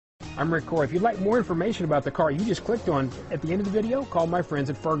I'm Rick Corey. If you'd like more information about the car you just clicked on at the end of the video, call my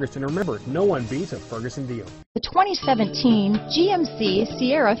friends at Ferguson. Remember, no one beats a Ferguson deal. The 2017 GMC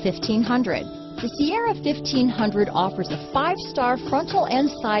Sierra 1500. The Sierra 1500 offers a 5-star frontal and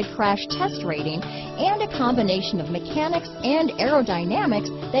side crash test rating and a combination of mechanics and aerodynamics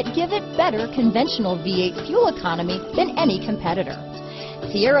that give it better conventional V8 fuel economy than any competitor.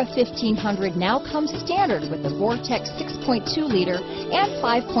 Sierra 1500 now comes standard with the Vortex 6.2-liter and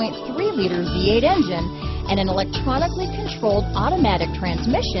 5.3-liter V8 engine and an electronically controlled automatic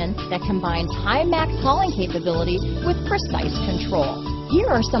transmission that combines high max hauling capability with precise control. Here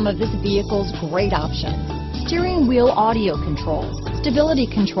are some of this vehicle's great options: steering wheel audio controls, stability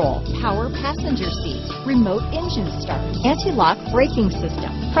control, power passenger seat, remote engine start, anti-lock braking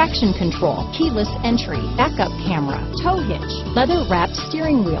system, traction control, keyless entry, backup camera, tow hitch, leather-wrapped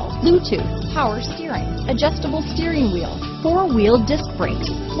steering wheel, Bluetooth, power steering, adjustable steering wheel, 4-wheel disc brakes,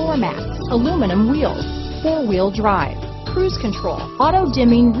 floor mats, aluminum wheels, 4-wheel drive, cruise control,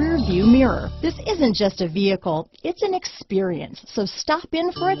 auto-dimming rear view mirror. This isn't just a vehicle, it's an experience. So stop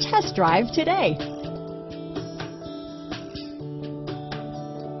in for a test drive today.